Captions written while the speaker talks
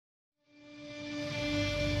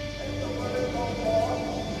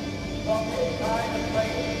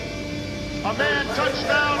A man touched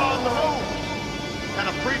down on the moon. And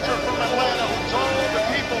a preacher from Atlanta who told the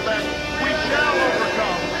people that we shall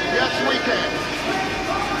overcome. Yes, we can.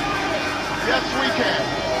 Yes, we can.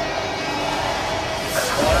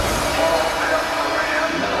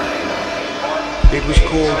 It was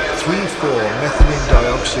called 3,4-methylene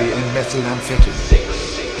dioxy and methylamphetamine,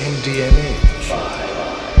 MDMA.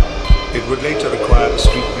 It would later acquire the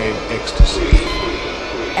street name Ecstasy.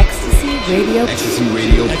 Ecstasy Radio. Ecstasy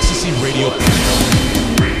Radio. Ecstasy Radio.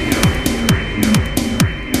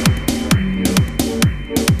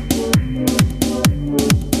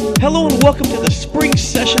 Hello and welcome to the spring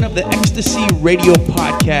session of the Ecstasy Radio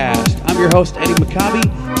Podcast. I'm your host, Eddie Maccabi,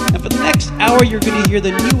 and for the next hour, you're going to hear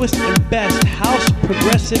the newest and best house,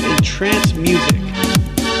 progressive, and trance music.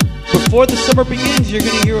 Before the summer begins, you're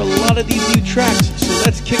going to hear a lot of these new tracks, so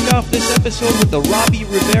let's kick off this episode with the Robbie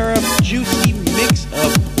Rivera juicy mix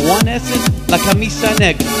of Juan Essence, La Camisa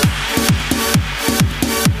Negra.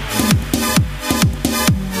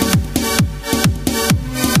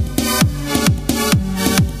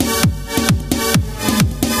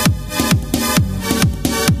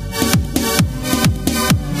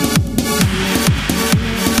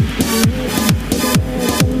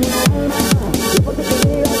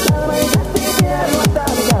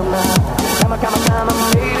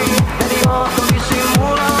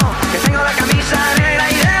 Tengo la camisa negra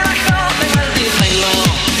y debajo tengo el diseño.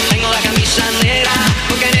 Tengo la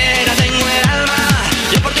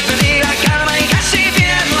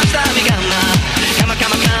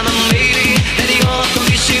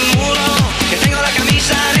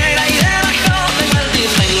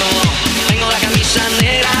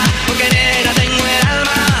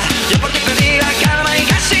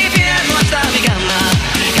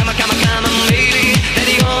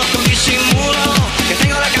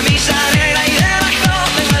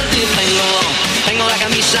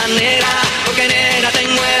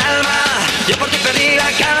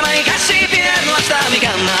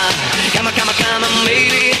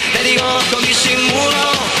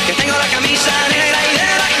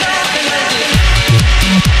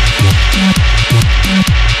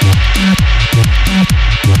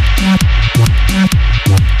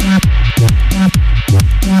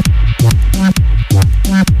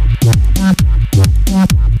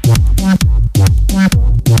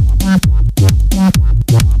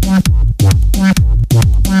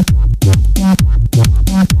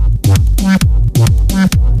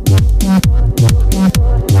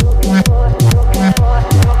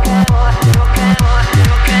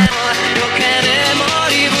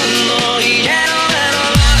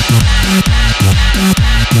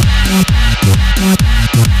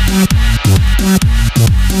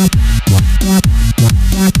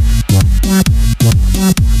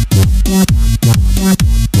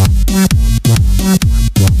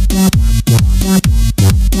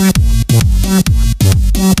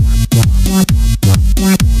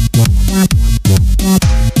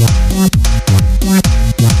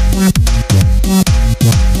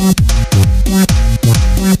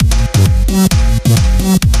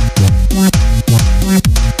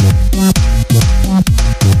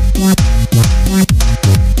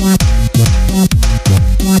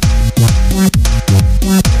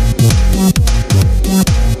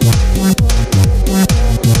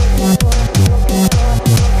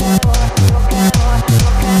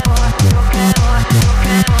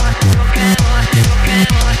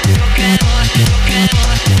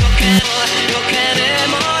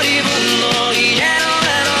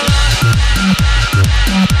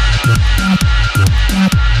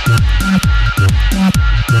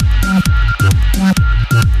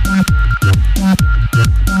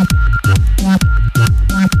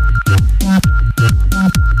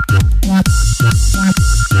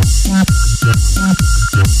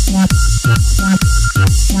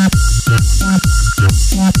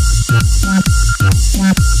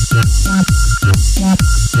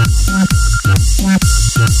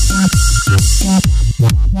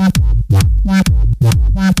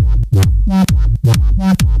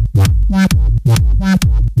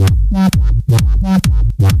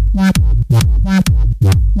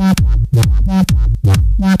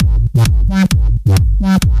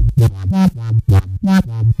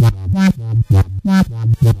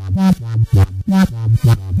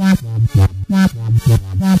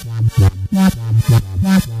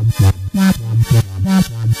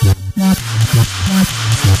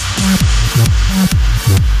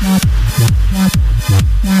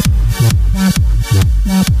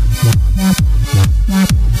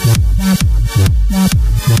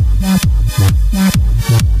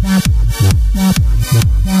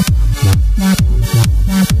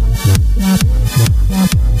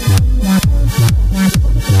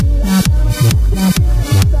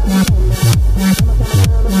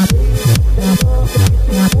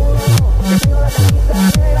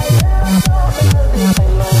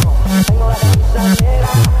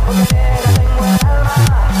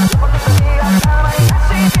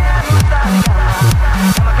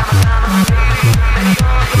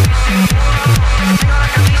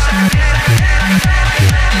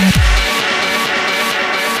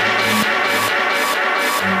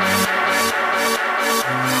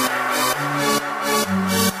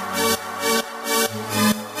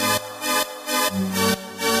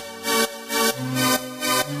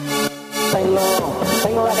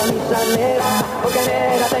Tengo la camisa negra, porque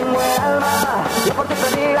negra tengo el alma. Yo por ti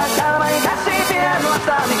perdí la calma y casi pierdo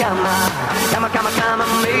hasta mi cama. Cama, cama, cama,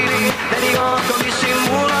 baby. Te digo con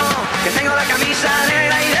disimulo que tengo la camisa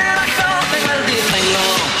negra y debajo tengo el diseño.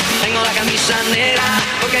 Tengo la camisa negra,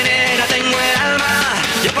 porque negra tengo el alma.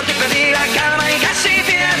 Yo por ti perdí la calma y casi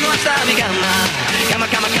pierdo hasta mi cama. Cama,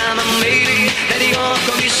 cama, cama, baby. Te digo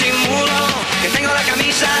con disimulo que tengo la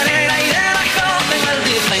camisa negra y debajo tengo el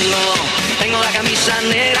diseño. Tengo la camisa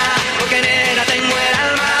negra, porque negra tengo el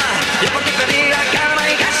alma. Yo por ti perdí la calma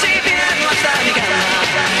y casi pierdo hasta mi cama.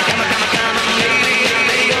 Cama, cama, cama, baby.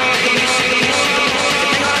 Te digo con disimulo que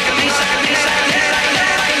tengo la camisa negra,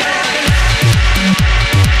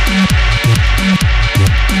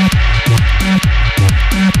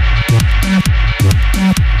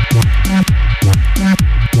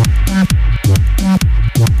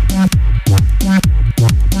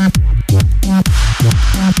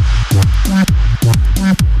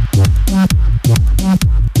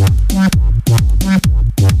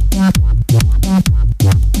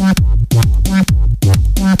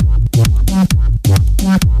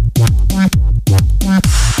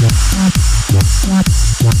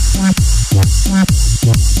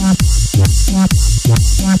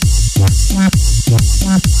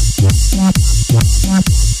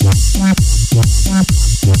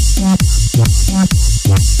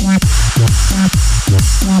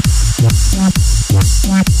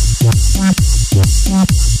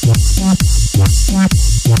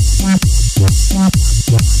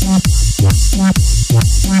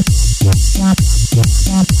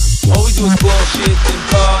 All we do is bullshit, then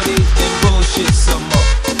party, then bullshit some more.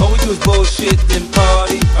 All we do is bullshit, then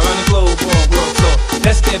party, around the globe, on world tour.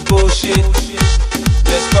 That's that bullshit,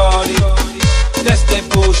 let's party. That's that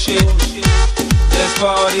bullshit, let's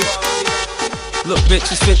party. Look,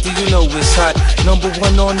 bitch, it's 50, you know it's hot. Number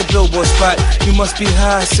one on the Billboard spot. You must be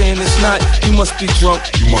high, saying it's not. You must be drunk.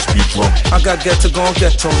 You must be drunk. I got ghetto, gon'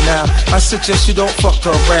 ghetto now. I suggest you don't fuck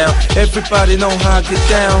around. Everybody know how I get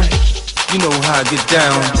down. You know how I get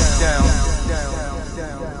down.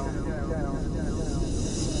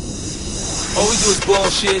 All we do is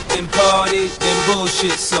bullshit, then party, then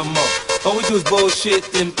bullshit some more. All we do is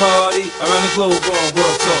bullshit, then party, around the globe, on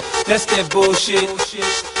world tour. That's that bullshit,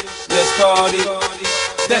 let's party.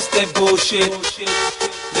 That's that bullshit,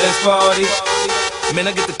 let's party. Man,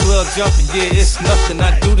 I get the club jumping, yeah, it's nothing,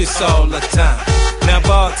 I do this all the time. Now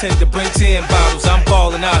bartender, bring 10 bottles, I'm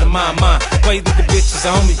balling out of my mind. Why you think the bitch is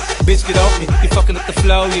on me? Bitch, get off me, you fucking up the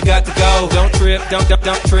flow, you got to go. Don't trip, don't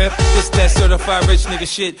trip. This that certified rich nigga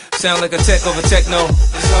shit. Sound like a tech over techno.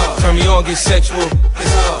 It's hard. Turn me on, get sexual.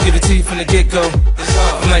 It's hard. Give it to you from the get-go. It's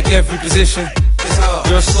hard. I'm like every position. It's hard.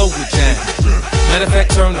 Girl, slow it down. Matter of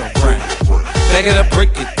fact, turn around. Back it up,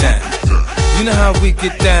 break it down. You know how we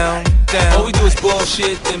get down. All we do is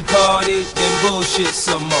bullshit, then party, then bullshit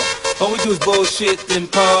some more. All we do is bullshit, then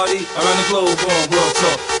party, around the globe, on world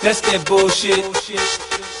tour. That's that bullshit,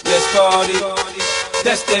 let's party.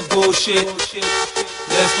 That's that bullshit,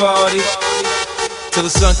 let's party. Till the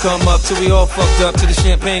sun come up, till we all fucked up, till the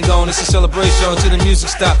champagne gone, it's a celebration, till the music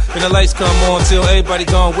stop, and the lights come on, till everybody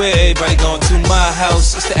gone, where everybody gone? To my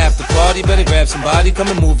house, it's the after party, better grab somebody, come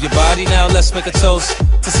and move your body, now let's make a toast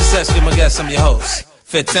to success, be my guest, I'm your host.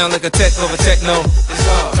 Fit sound like a tech over techno. It's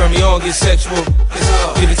hard. Turn me on, get sexual. It's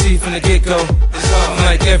hard. Give it to you from the get-go. It's hard. I'm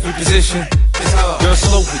like every position. It's hard. Girl,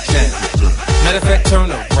 slow it down. Matter of fact,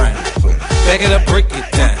 turn around. Back it up, break it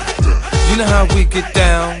down. You know how we get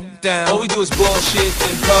down. All we do is bullshit,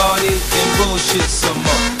 then party, then bullshit some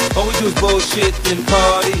more. All we do is bullshit, then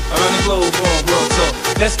party, around the globe, on world tour.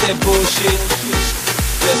 That's that bullshit.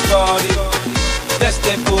 Let's party. That's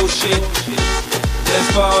that bullshit.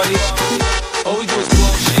 Let's party. All we do is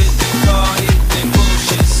bullshit, then party, then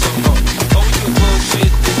bullshit some more. All we do is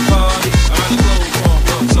bullshit, then party, around the globe, on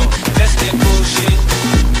world tour. That's that bullshit,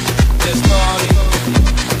 let's party.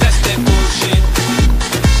 That's that bullshit,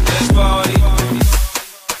 let's party.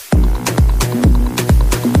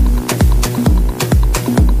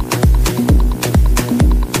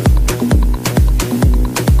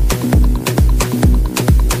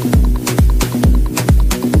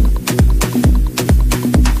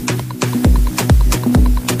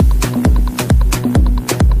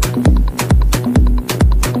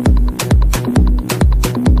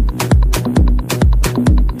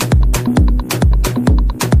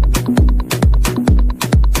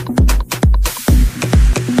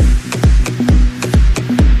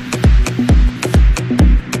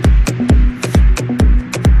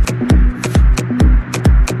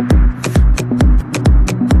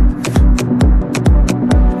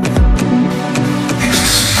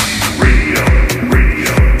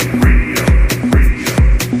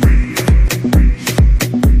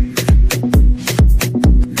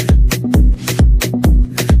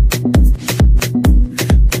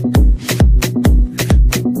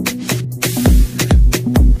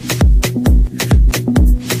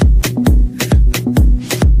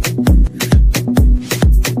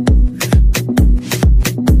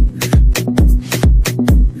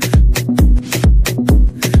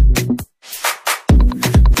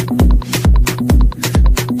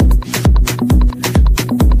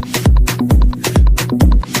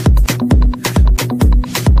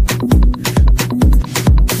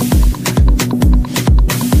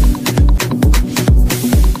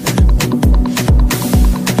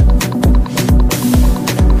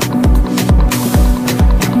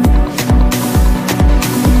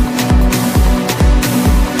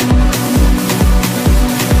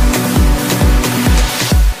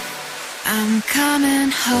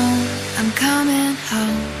 coming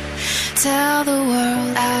home. Tell the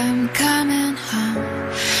world I'm coming home.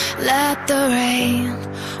 Let the rain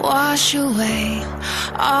wash away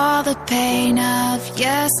all the pain of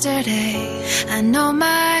yesterday. I know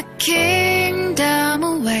my kingdom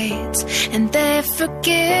awaits, and they've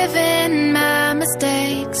forgiven my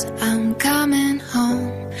mistakes. I'm coming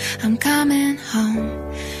home, I'm coming home.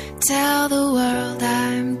 Tell the world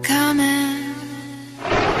I'm coming.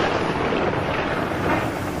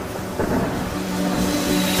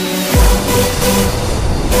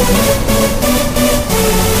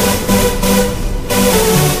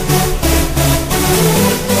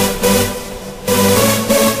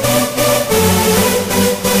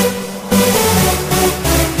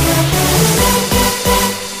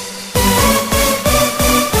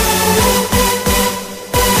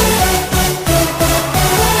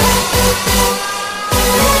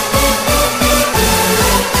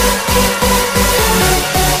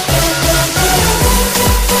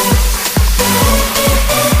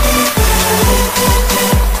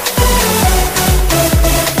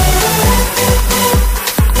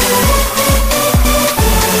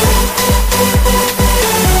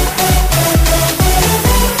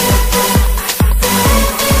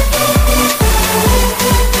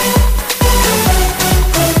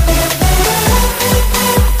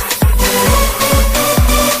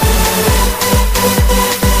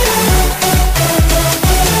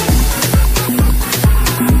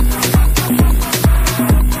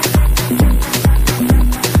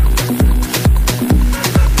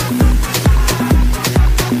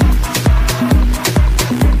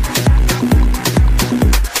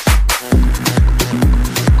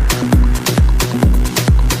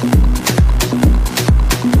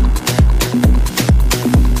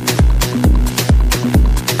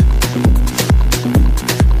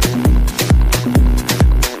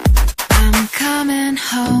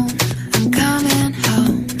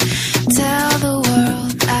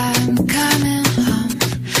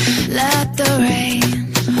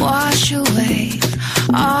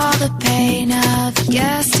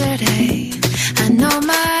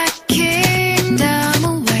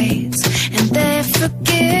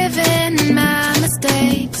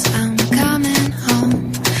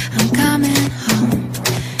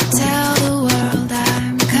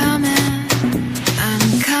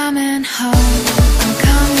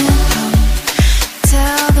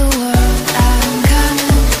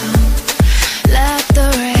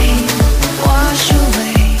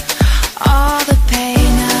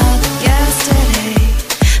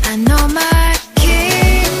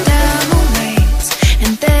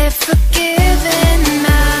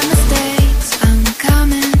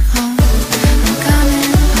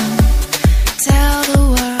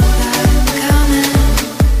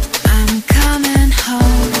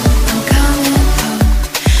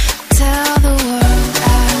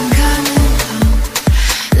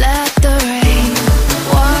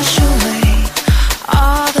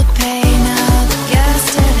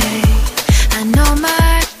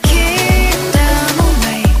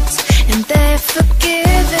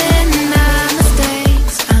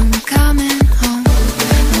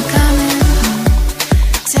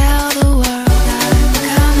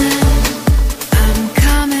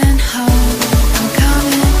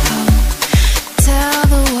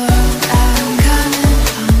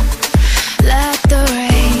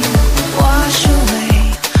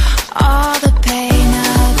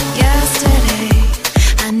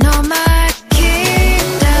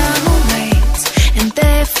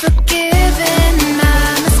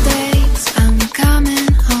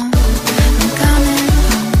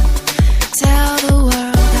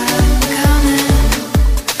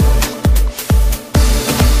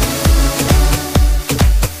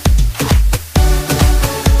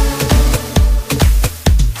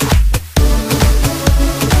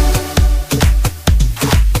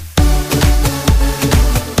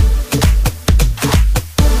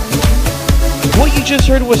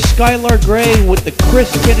 Heard was Skylar Grey with the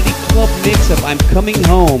Chris Kennedy Club mix of I'm Coming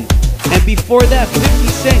Home. And before that, 50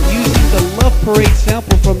 Cent using the Love Parade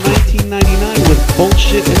sample from 1999 with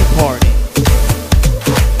Bullshit and Party.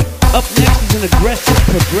 Up next is an aggressive,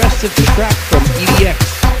 progressive track from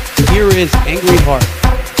EDX. Here is Angry Heart.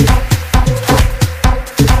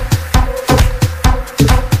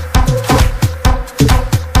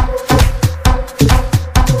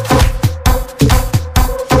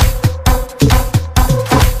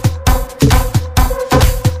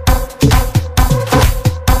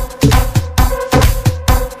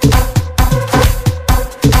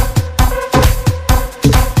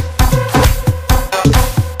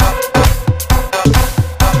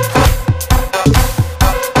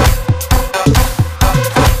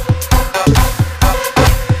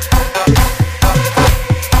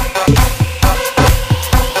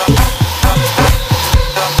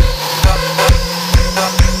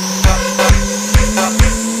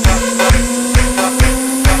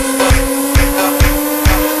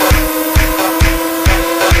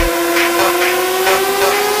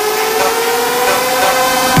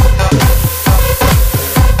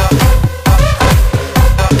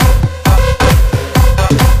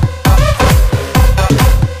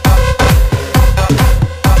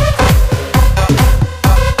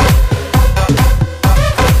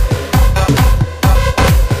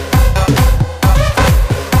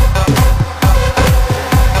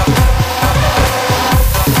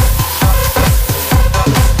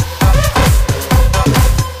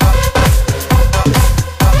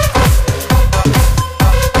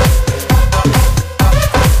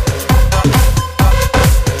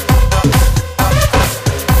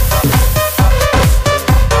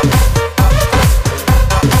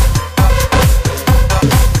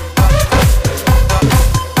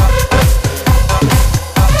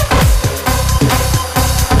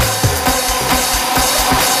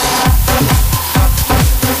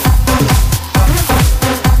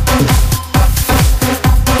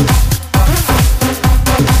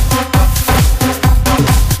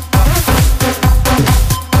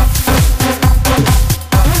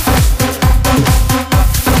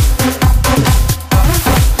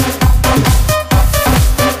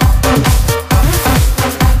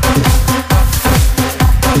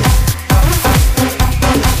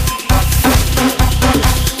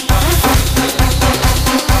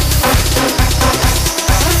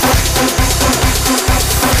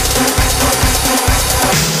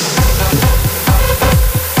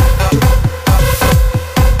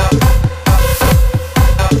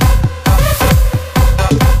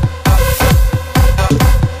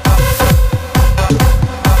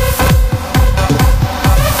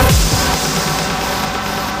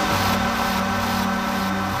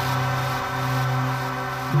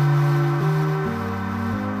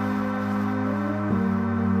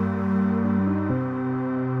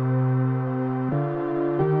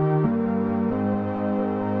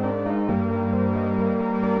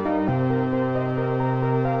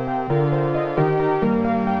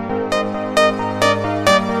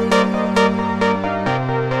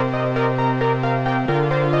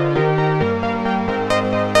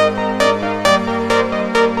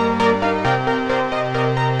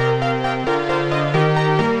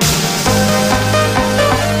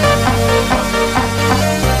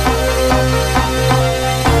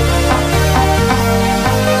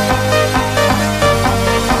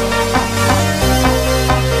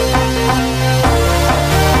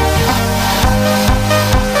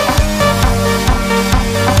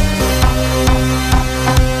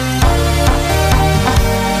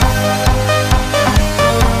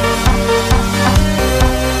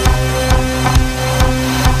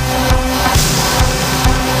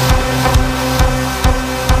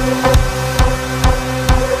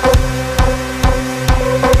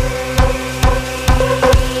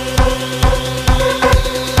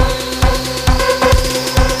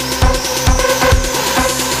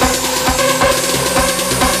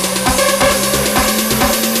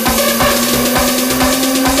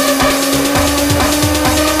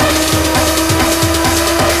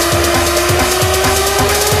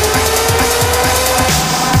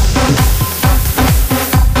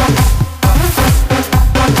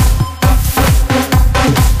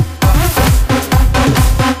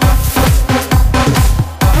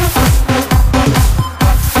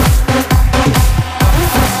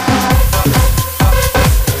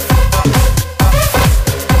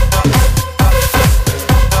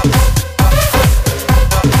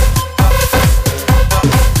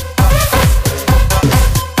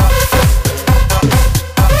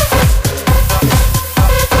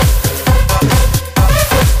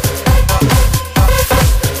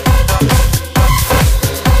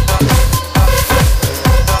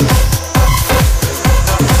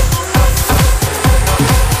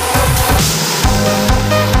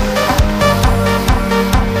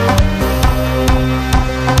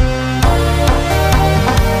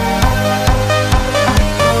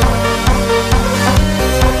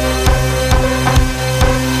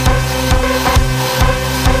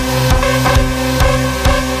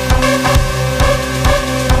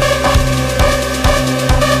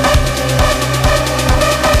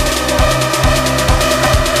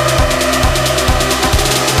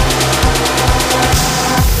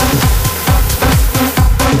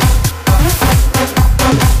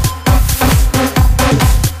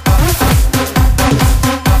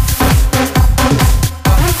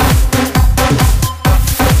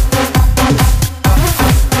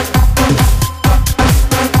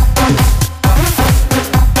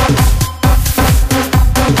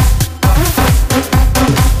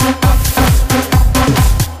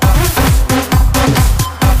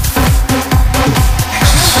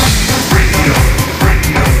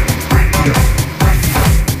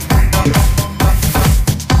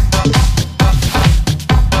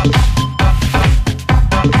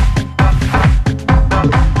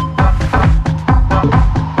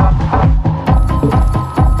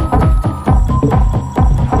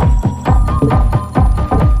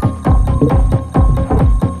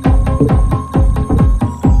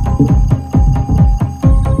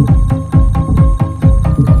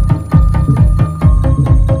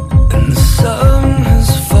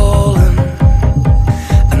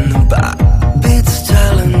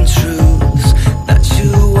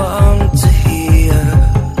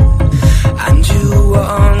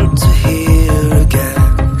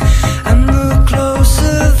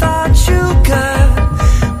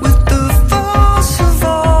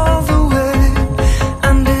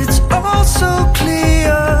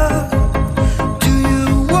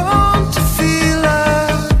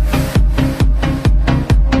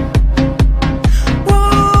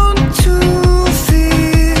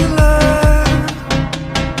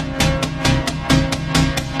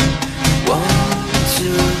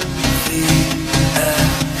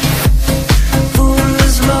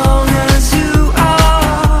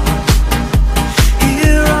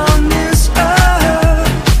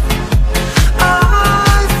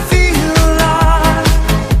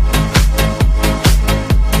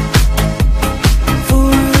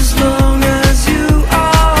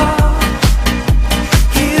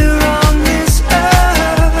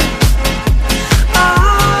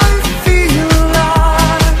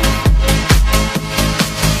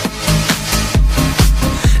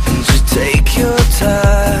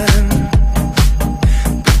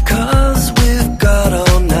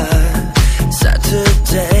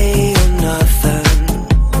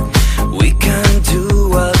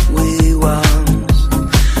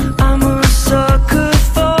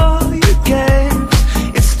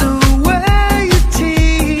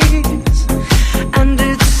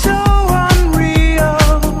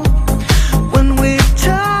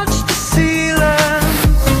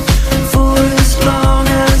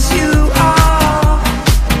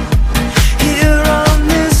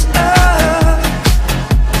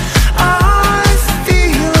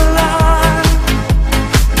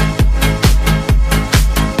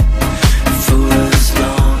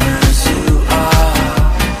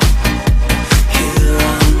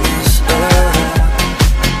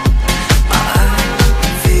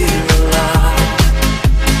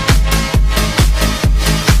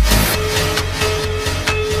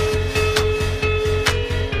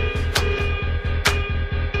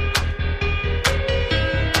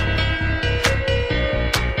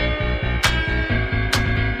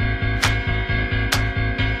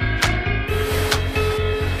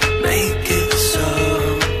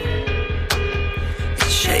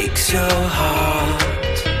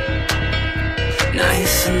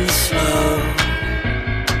 nice and slow,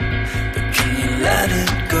 but can you let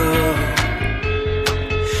it go?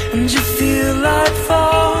 And you feel like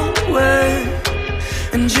fall away,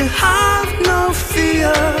 and you have no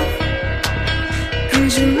fear,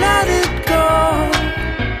 and you let it go,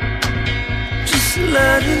 just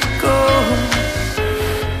let it go.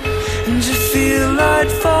 And you feel like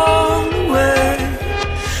fall away,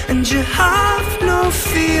 and you have no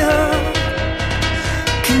fear,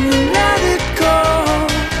 can you let it go,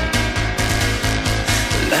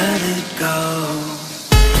 let it go.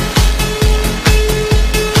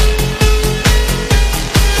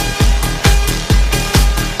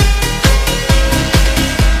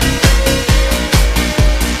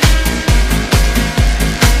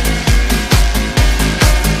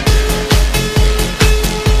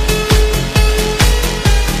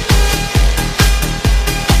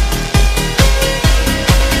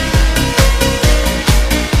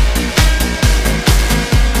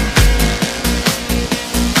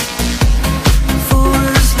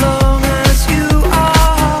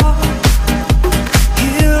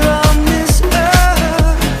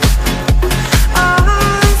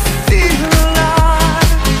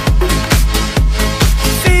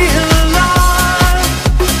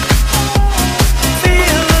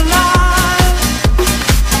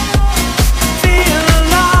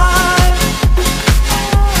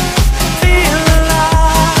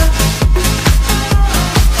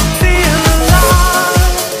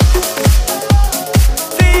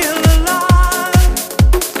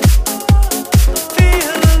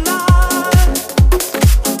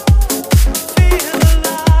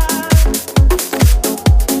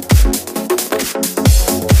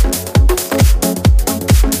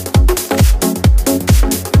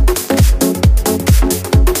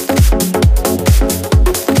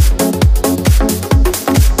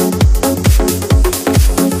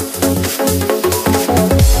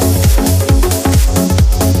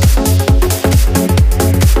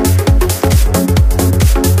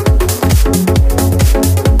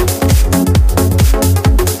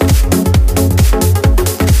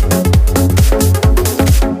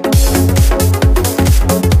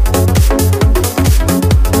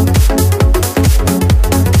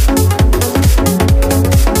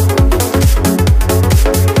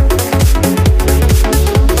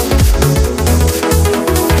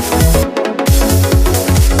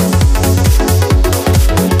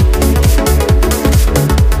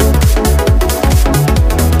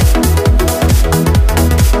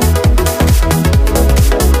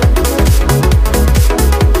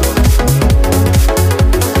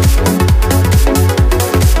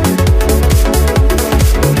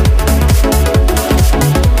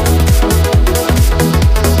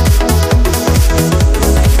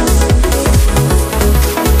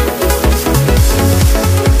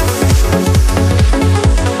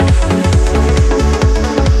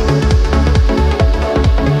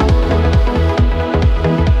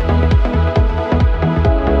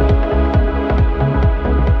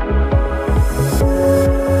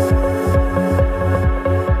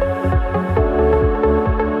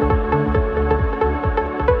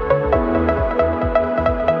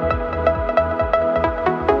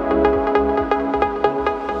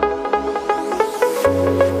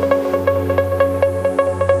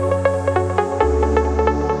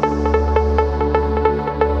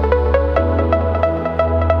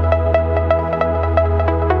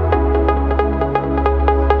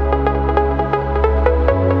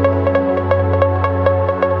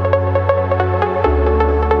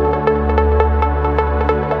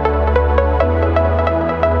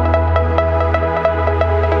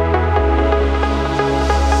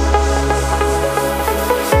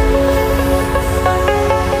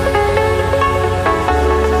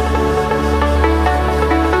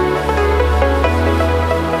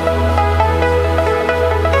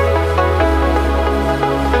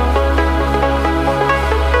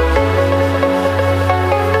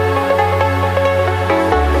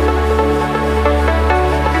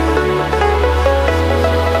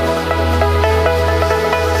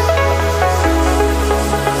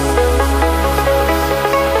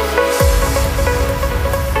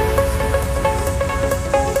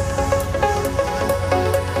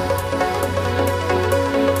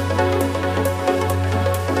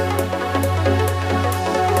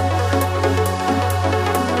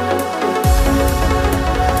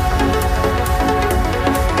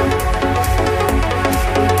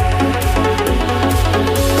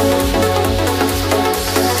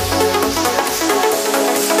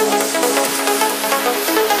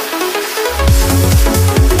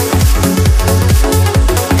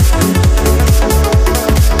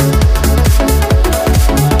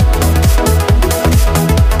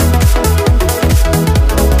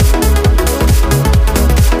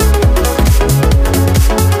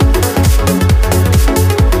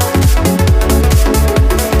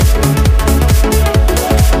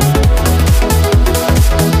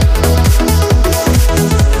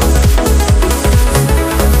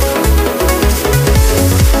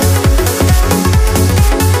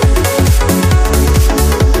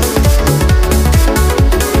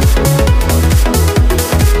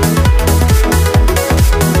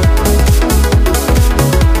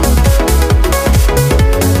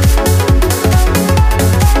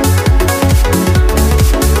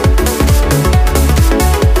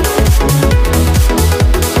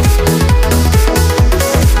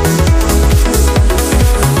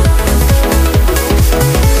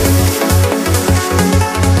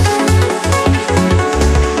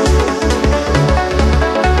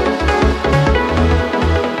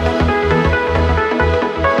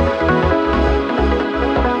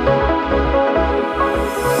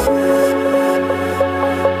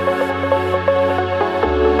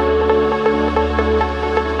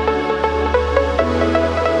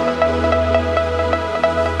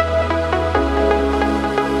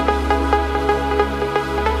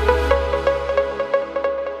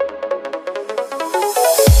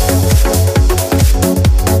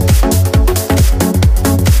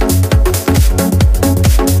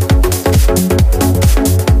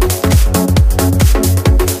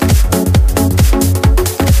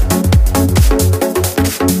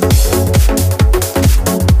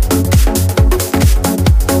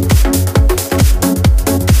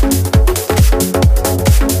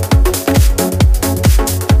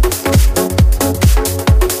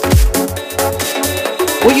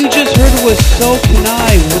 was So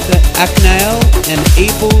Kanai with the Aknael and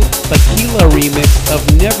Abel Bakila remix of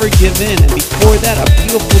Never Give In, and before that, a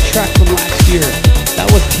beautiful track from last year. That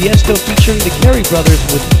was Tiesto featuring the Carey Brothers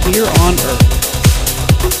with Here on Earth.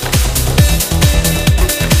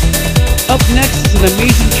 Up next is an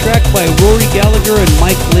amazing track by Rory Gallagher and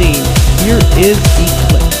Mike Lane. Here is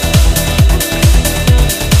Eclipse.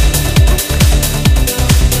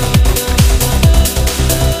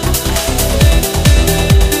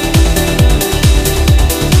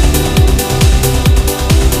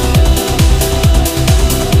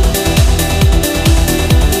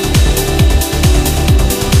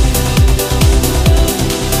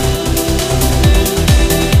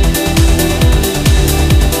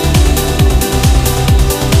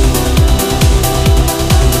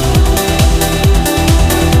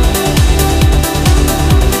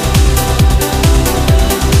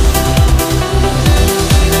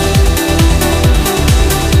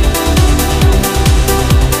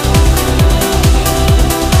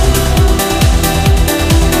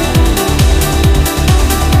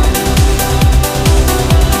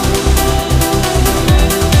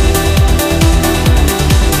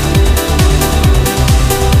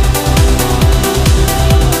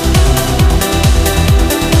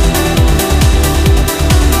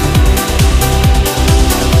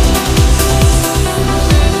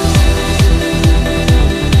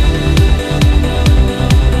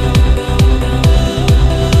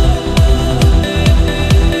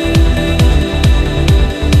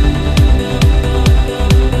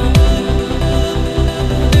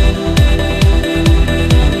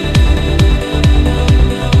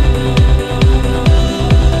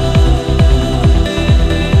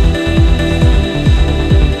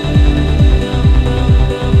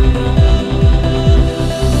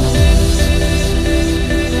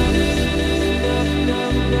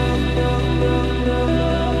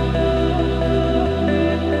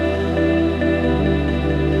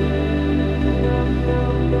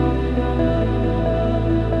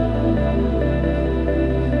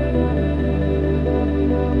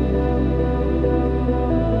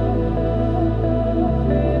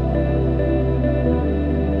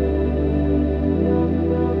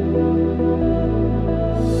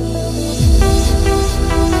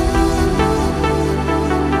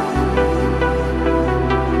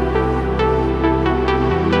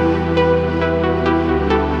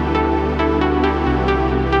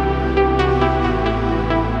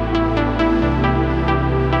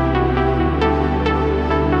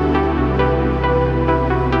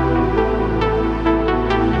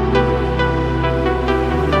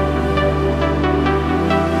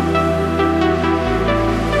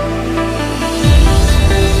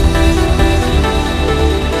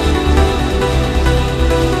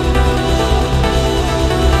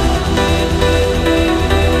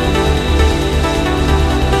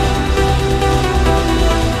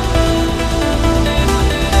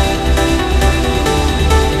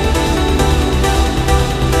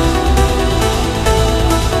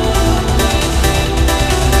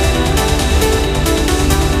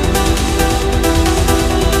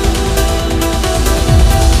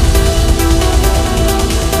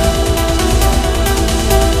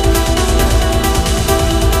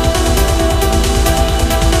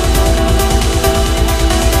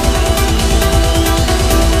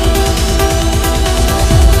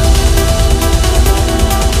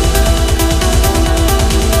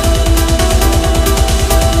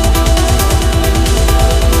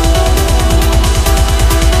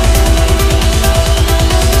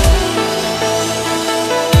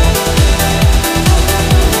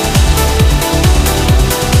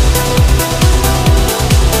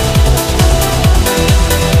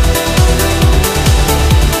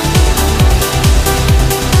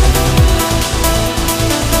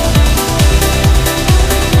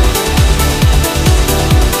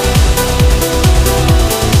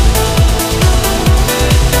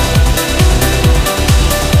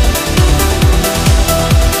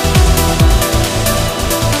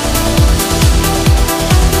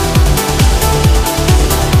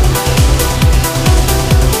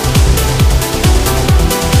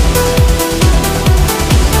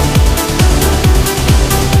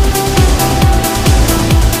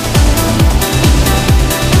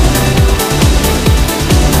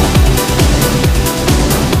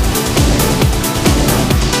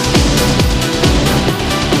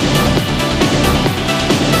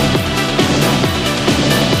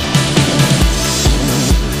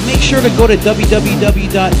 sure to go to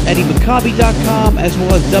www.eddymccabe.com as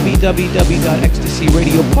well as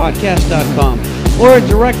www.ecstacy.radiopodcast.com or a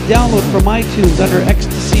direct download from iTunes under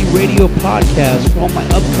Ecstasy Radio Podcast for all my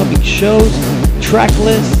upcoming shows, track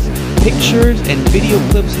lists, pictures and video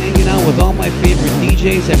clips hanging out with all my favorite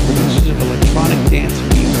DJs and producers of electronic dance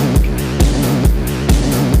music.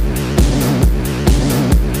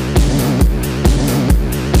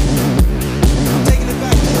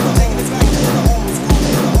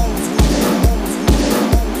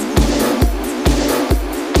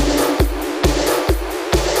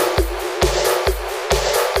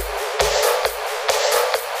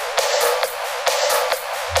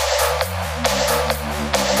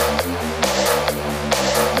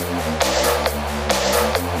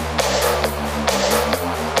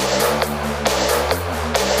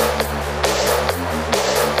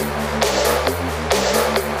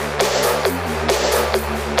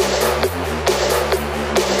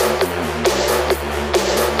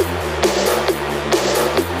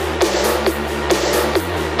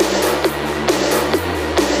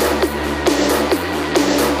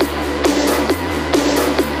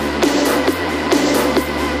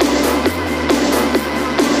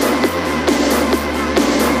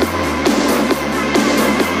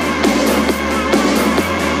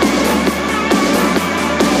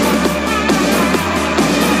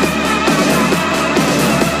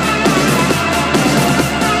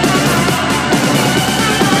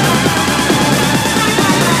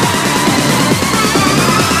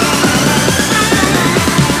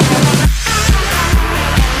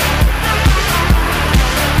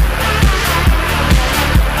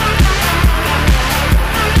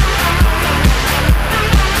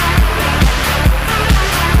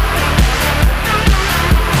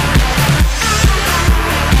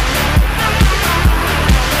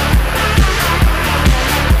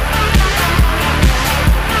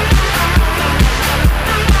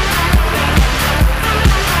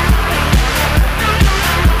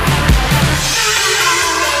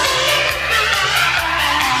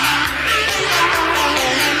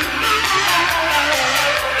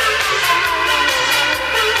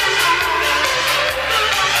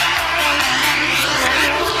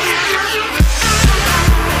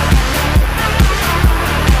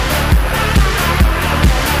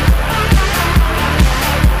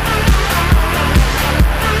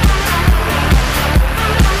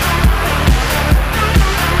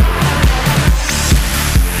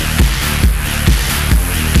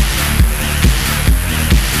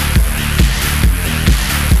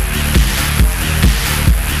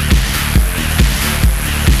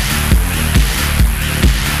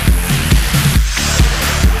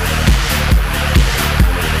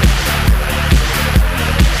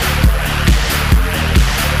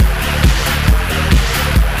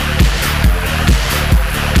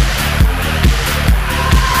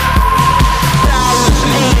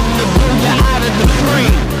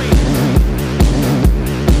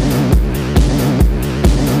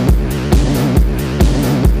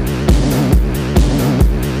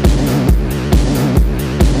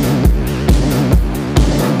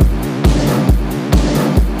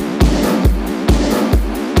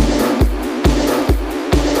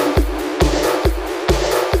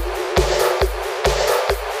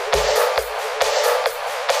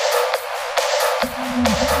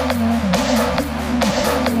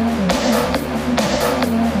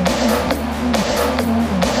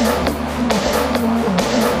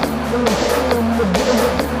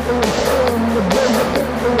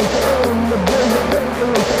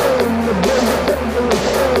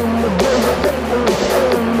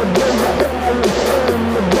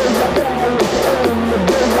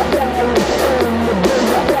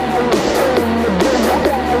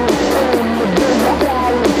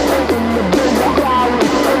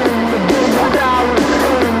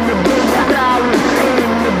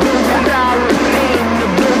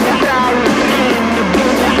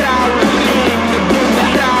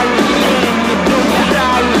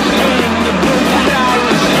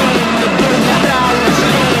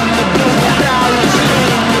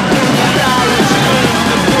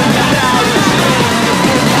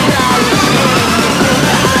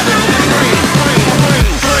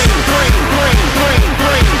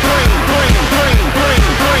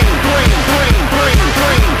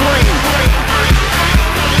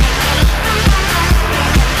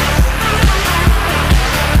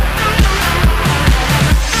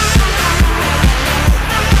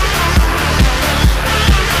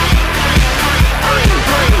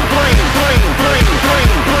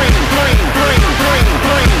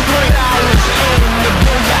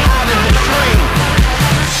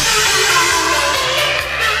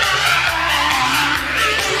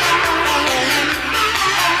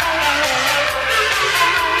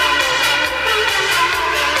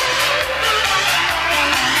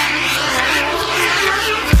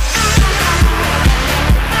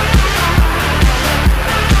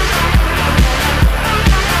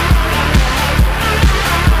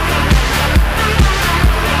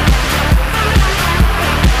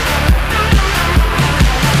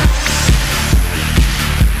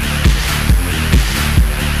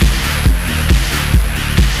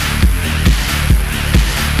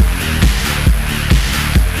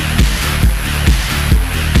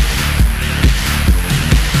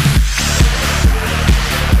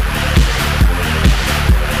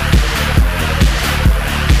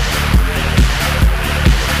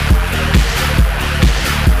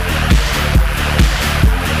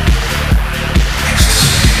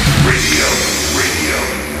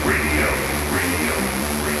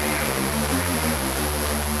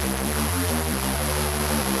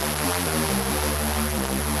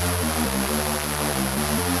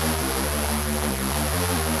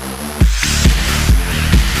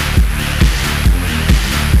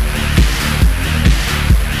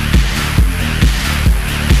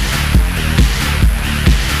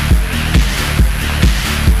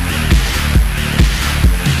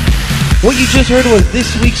 What you just heard was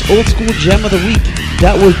this week's Old School Gem of the Week.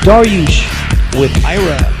 That was Dariush with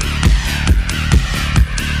Ira.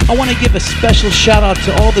 I want to give a special shout out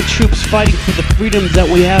to all the troops fighting for the freedoms that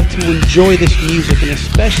we have to enjoy this music, and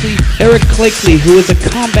especially Eric Clakeley, who is a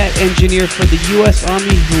combat engineer for the U.S.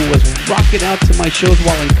 Army, who was rocking out to my shows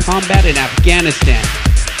while in combat in Afghanistan.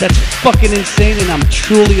 That's fucking insane, and I'm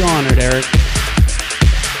truly honored, Eric.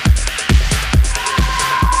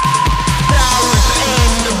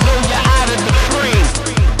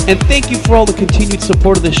 And thank you for all the continued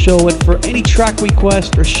support of the show, and for any track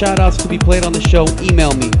requests or shout-outs to be played on the show,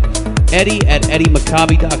 email me,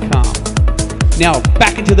 eddie@eddiemaccabi.com. Now,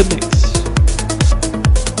 back into the mix.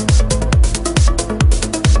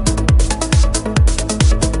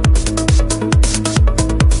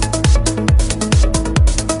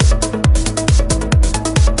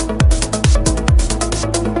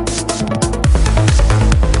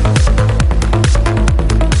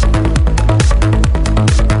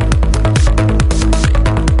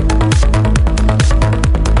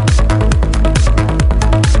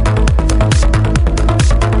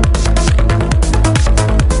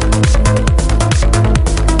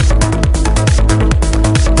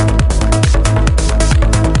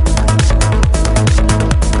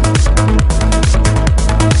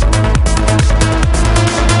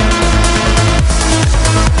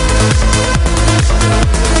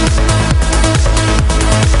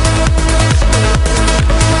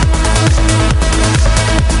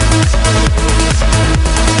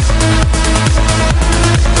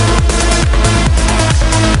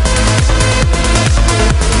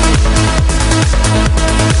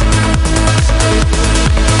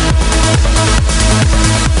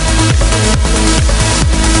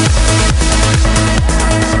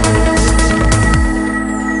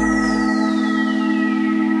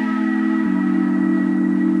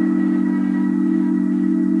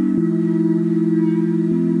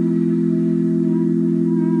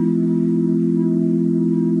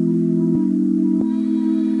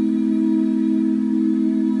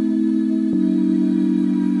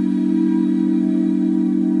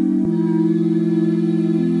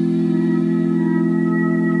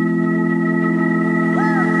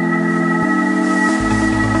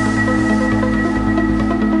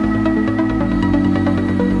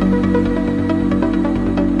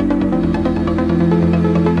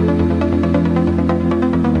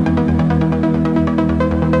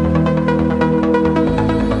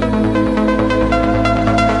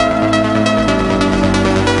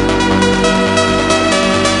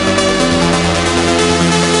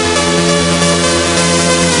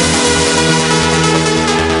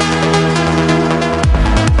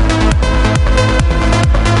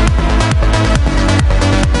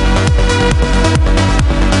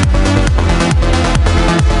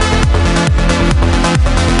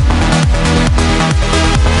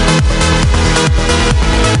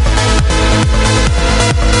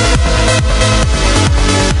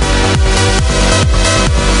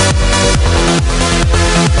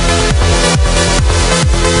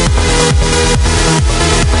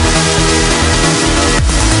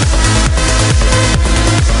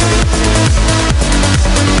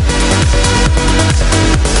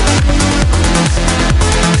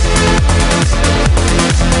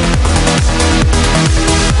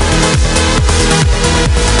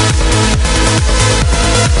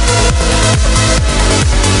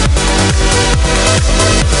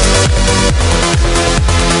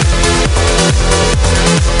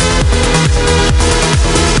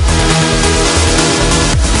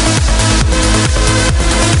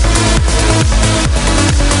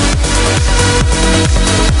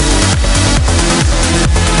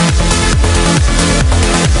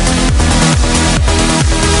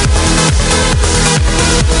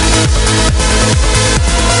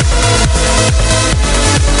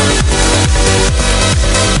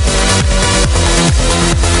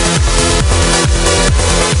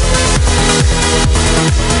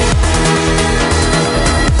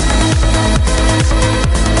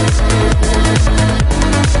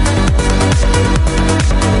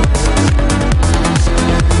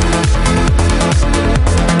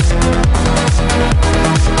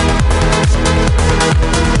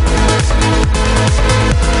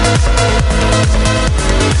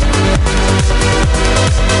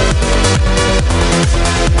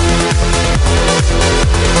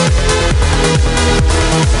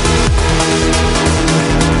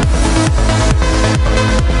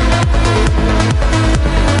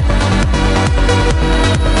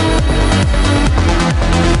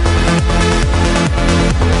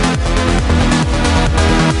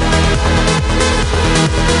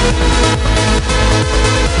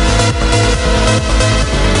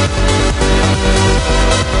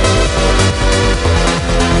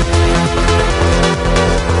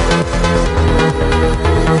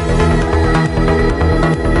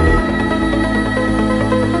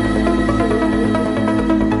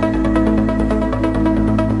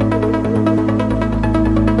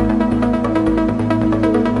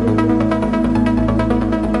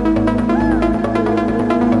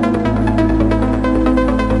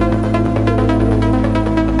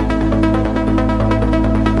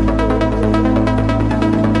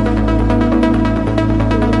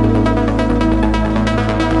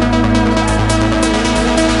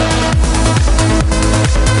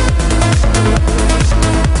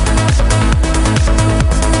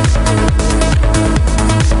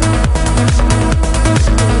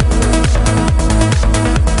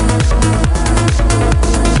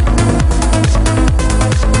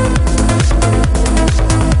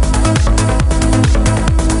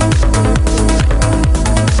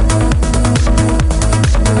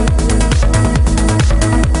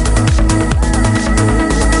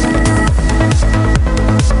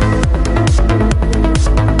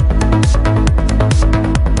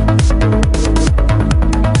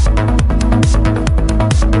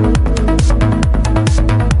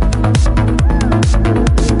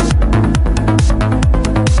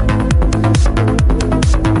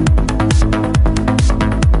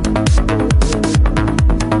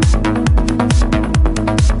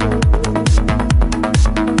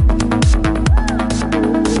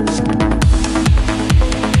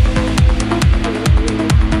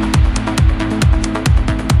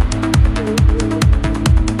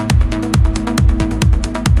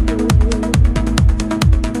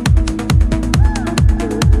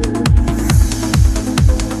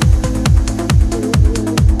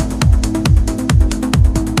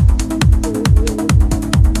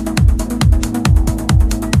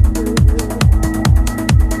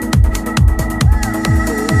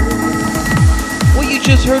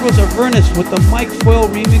 heard was Avernus with the Mike Foyle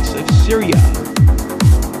remix of Syria.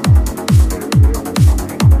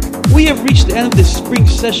 We have reached the end of this spring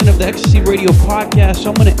session of the Ecstasy Radio podcast, so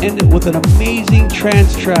I'm going to end it with an amazing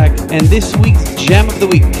trance track and this week's Jam of the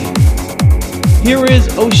Week. Here is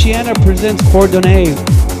Oceana presents Cordonnet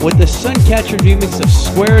with the Suncatcher remix of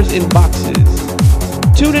Squares in Boxes.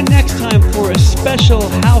 Tune in next time for a special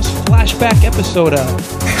house flashback episode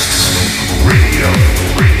of Ecstasy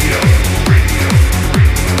Radio.